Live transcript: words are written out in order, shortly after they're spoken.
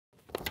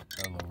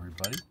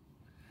everybody.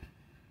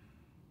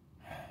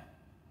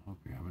 Hope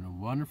you're having a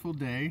wonderful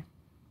day,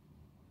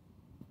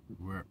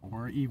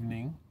 or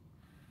evening,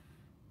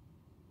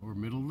 or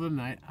middle of the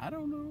night. I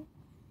don't know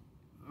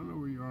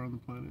where you are on the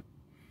planet.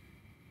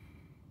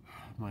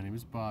 My name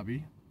is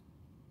Bobby.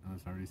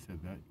 I already said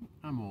that.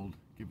 I'm old.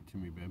 Give it to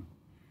me, babe.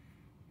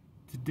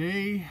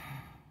 Today,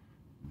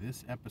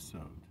 this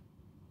episode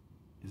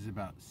is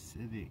about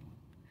sitting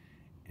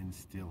in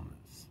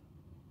stillness.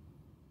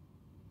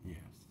 Yes,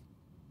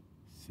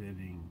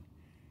 sitting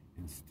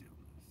in stillness.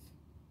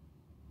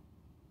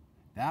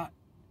 That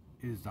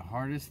is the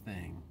hardest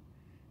thing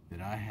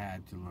that I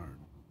had to learn.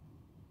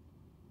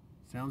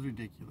 Sounds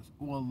ridiculous.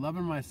 Well,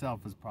 loving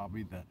myself is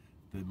probably the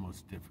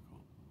most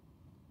difficult,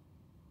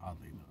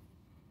 oddly enough.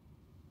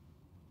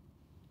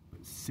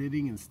 But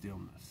sitting in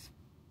stillness.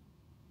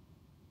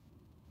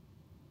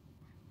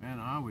 Man,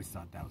 I always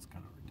thought that was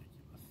kind of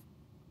ridiculous.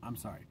 I'm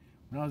sorry.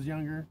 When I was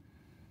younger,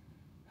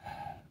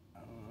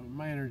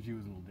 my energy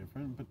was a little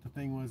different, but the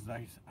thing was,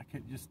 I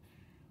could just,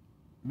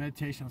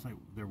 meditation, I was like,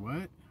 they're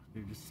what?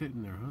 They're just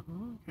sitting there, huh?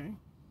 Oh, okay.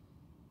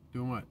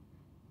 Doing what?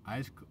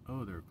 Eyes,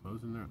 oh, they're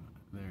closing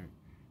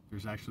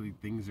there's actually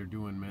things they're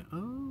doing, man.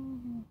 Oh.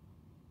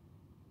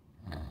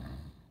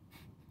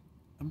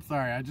 I'm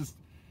sorry,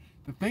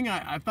 the thing,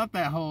 I thought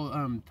that whole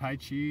Tai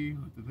Chi,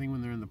 the thing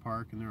when they're in the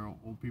park and they're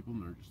old people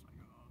and they're just like,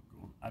 oh,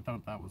 cool. I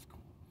thought that was cool.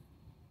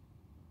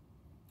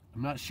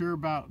 I'm not sure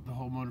about the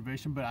whole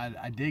motivation, but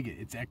I dig it.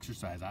 It's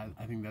exercise. I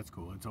think that's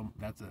cool.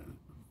 That's a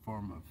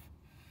form of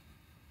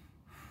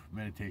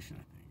meditation,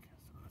 I think.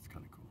 So that's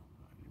kind of cool.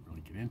 I didn't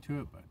really get into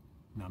it, but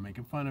not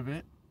making fun of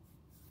it.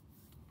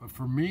 But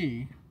for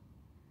me,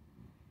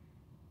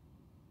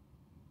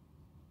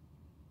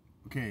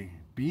 okay,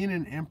 being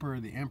an emperor,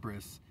 the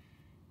empress,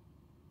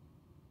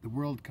 the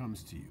world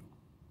comes to you.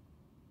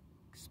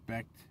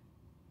 Expect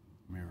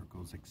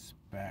miracles.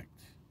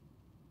 Expect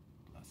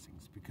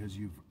blessings because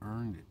you've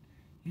earned it.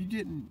 You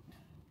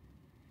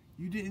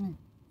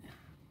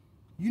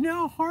know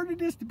how hard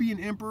it is to be an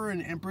emperor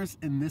and empress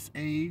in this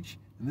age,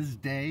 in this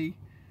day,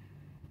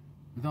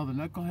 with all the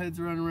knuckleheads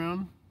running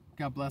around.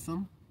 God bless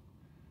them.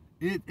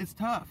 It's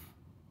tough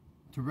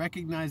to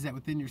recognize that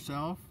within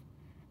yourself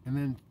and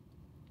then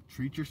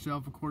treat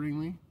yourself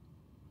accordingly.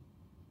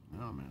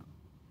 Oh, man.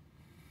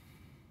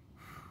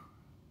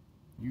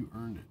 You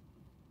earned it.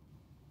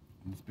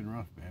 And it's been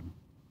rough, babe.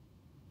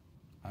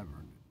 I've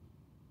earned it.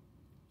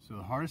 So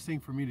the hardest thing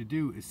for me to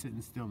do is sit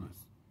in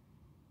stillness.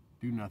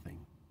 Do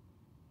nothing.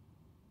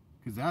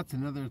 Because that's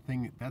another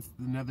thing, that's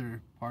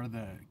another part of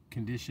the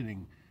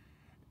conditioning.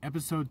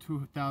 Episode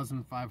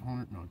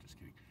 2500, no, just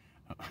kidding.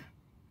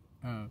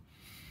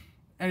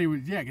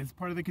 Anyways, yeah, it's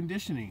part of the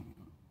conditioning.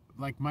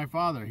 Like my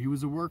father, he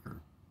was a worker.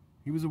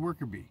 He was a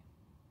worker bee,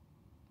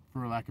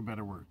 for lack of a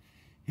better word.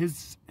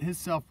 His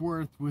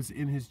self-worth was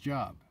in his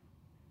job,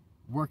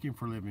 working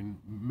for a living,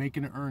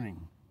 making an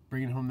earning,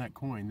 bringing home that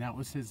coin. That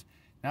was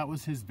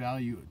his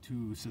value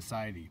to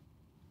society.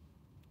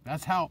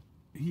 That's how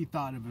he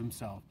thought of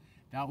himself.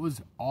 That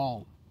was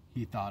all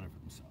he thought of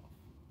himself.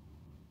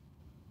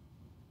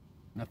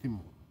 Nothing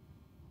more.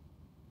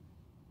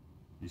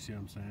 You see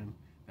what I'm saying?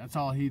 That's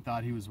all he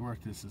thought he was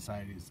worth to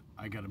society is,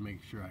 I got to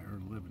make sure I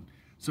earn a living.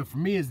 So for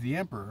me as the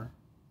emperor,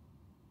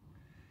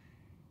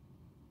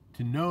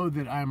 to know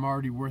that I'm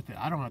already worth it,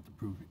 I don't have to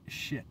prove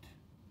shit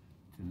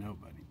to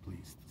nobody,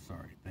 please.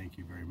 Sorry, thank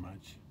you very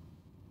much.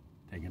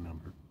 Take a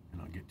number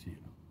and I'll get to you.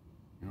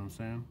 You know what I'm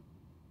saying?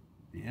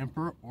 The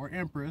emperor or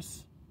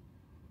empress,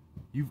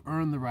 you've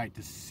earned the right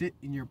to sit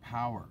in your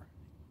power,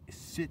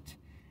 sit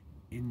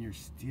in your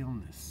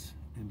stillness,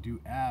 and do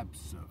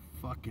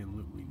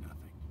abso-fucking-lutely nothing.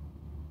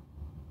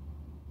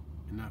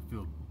 And not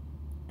feel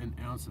an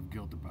ounce of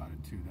guilt about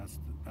it too.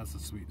 That's the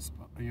sweet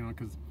spot, you know,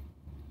 because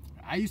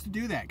I used to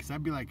do that, because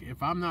I'd be like,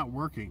 if I'm not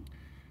working,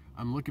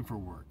 I'm looking for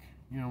work,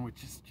 you know,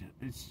 which is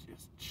it's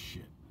just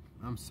shit.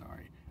 I'm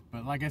sorry.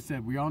 But like I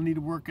said, we all need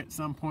to work at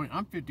some point.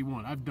 I'm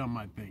 51. I've done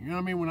my thing. You know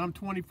what I mean? When I'm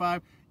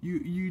 25,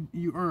 you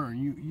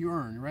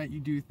earn, right? You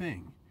do your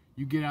thing.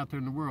 You get out there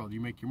in the world.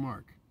 You make your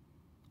mark.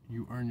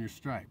 You earn your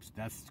stripes.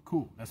 That's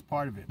cool. That's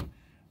part of it.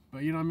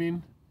 But you know what I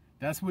mean?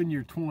 That's when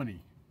you're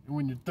 20. And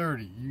when you're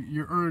 30,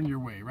 you earn your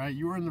way, right?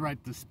 You earn the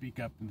right to speak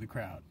up in the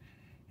crowd.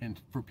 And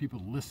for people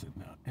to listen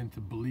and to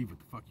believe what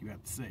the fuck you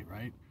have to say,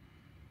 right?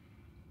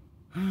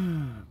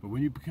 But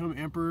when you become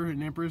emperor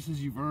and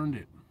empresses, you've earned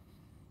it.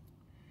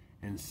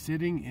 And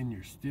sitting in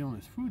your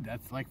stillness,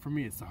 that's like, for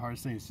me, it's the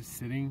hardest thing. It's just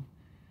sitting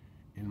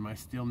in my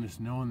stillness,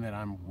 knowing that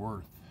I'm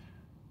worth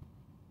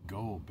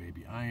gold,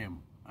 baby. I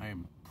am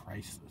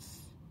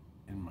priceless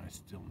in my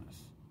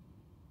stillness.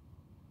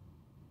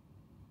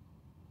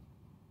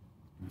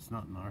 And it's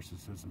not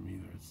narcissism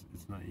either.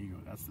 It's not ego.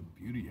 That's the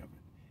beauty of it.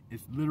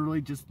 It's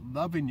literally just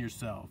loving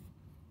yourself.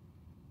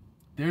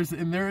 There is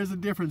a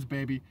difference,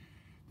 baby.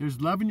 There's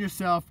loving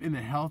yourself in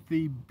a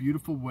healthy,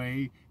 beautiful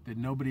way that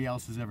nobody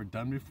else has ever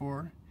done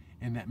before,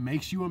 and that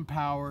makes you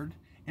empowered,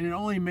 and it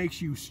only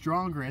makes you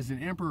stronger as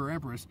an emperor or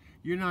empress.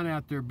 You're not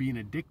out there being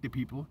a dick to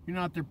people. You're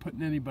not out there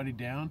putting anybody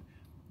down.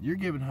 You're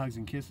giving hugs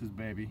and kisses,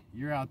 baby.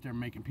 You're out there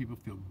making people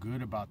feel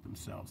good about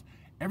themselves.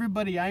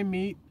 Everybody I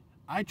meet,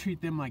 I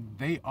treat them like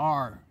they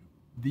are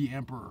the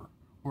emperor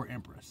or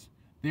empress.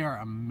 They are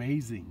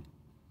amazing.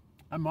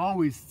 I'm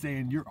always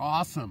saying, you're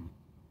awesome.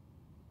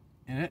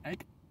 And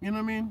you know what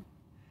I mean?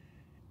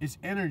 It's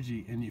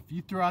energy. And if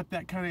you throw out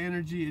that kind of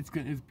energy,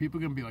 people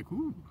are going to be like,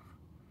 ooh,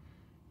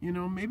 you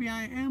know, maybe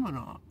I am an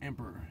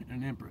emperor,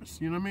 an empress.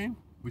 You know what I mean?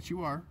 Which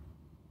you are.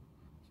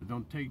 So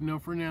don't take no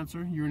for an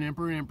answer. You're an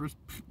emperor, empress.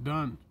 Pff,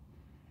 done.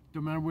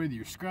 Don't matter whether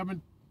you're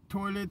scrubbing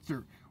toilets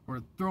or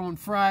throwing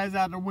fries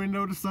out the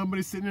window to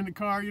somebody sitting in the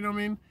car. You know what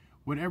I mean?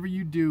 Whatever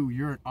you do,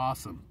 you're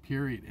awesome.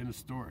 Period. In a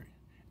story.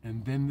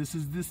 And then this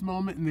is this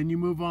moment, and then you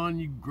move on,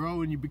 you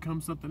grow, and you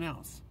become something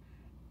else.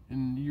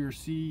 And you're a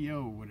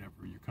CEO,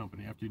 whatever, your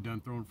company, after you're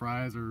done throwing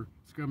fries or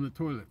scrubbing the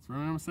toilets. You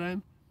know what I'm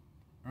saying?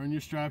 Earn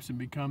your stripes and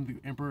become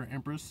the emperor,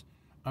 empress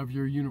of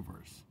your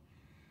universe.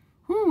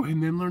 Whew,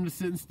 and then learn to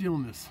sit in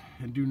stillness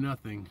and do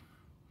nothing,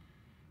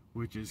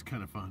 which is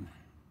kind of fun.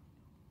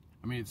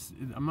 I mean,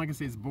 I'm not going to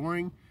say it's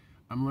boring.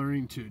 I'm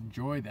learning to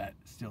enjoy that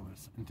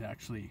stillness and to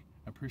actually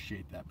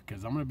appreciate that,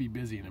 because I'm going to be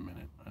busy in a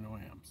minute. I know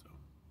I am.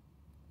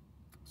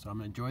 So I'm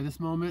going to enjoy this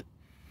moment,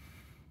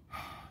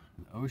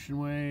 the ocean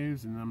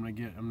waves, and I'm going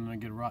to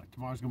get a rock.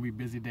 Tomorrow's going to be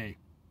a busy day.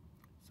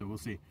 So we'll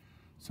see.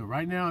 So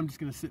right now I'm just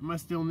going to sit in my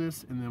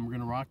stillness, and then we're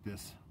going to rock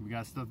this. We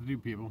got stuff to do,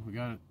 people. We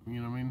got it.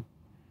 You know what I mean?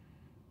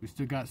 We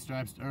still got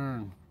stripes to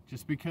earn.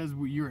 Just because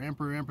you're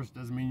emperor, empress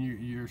doesn't mean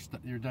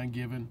you're done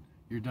giving.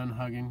 You're done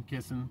hugging,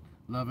 kissing,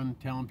 loving,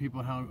 telling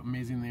people how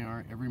amazing they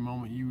are. Every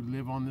moment you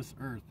live on this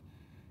earth,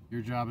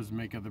 your job is to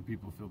make other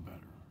people feel better.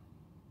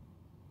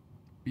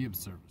 Be of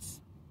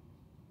service.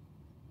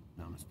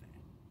 Namaste.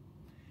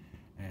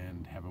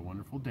 And have a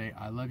wonderful day.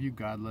 I love you.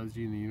 God loves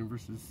you. And the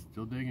universe is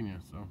still digging you.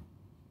 So,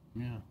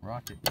 yeah,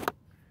 rock it.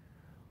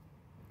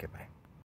 Goodbye.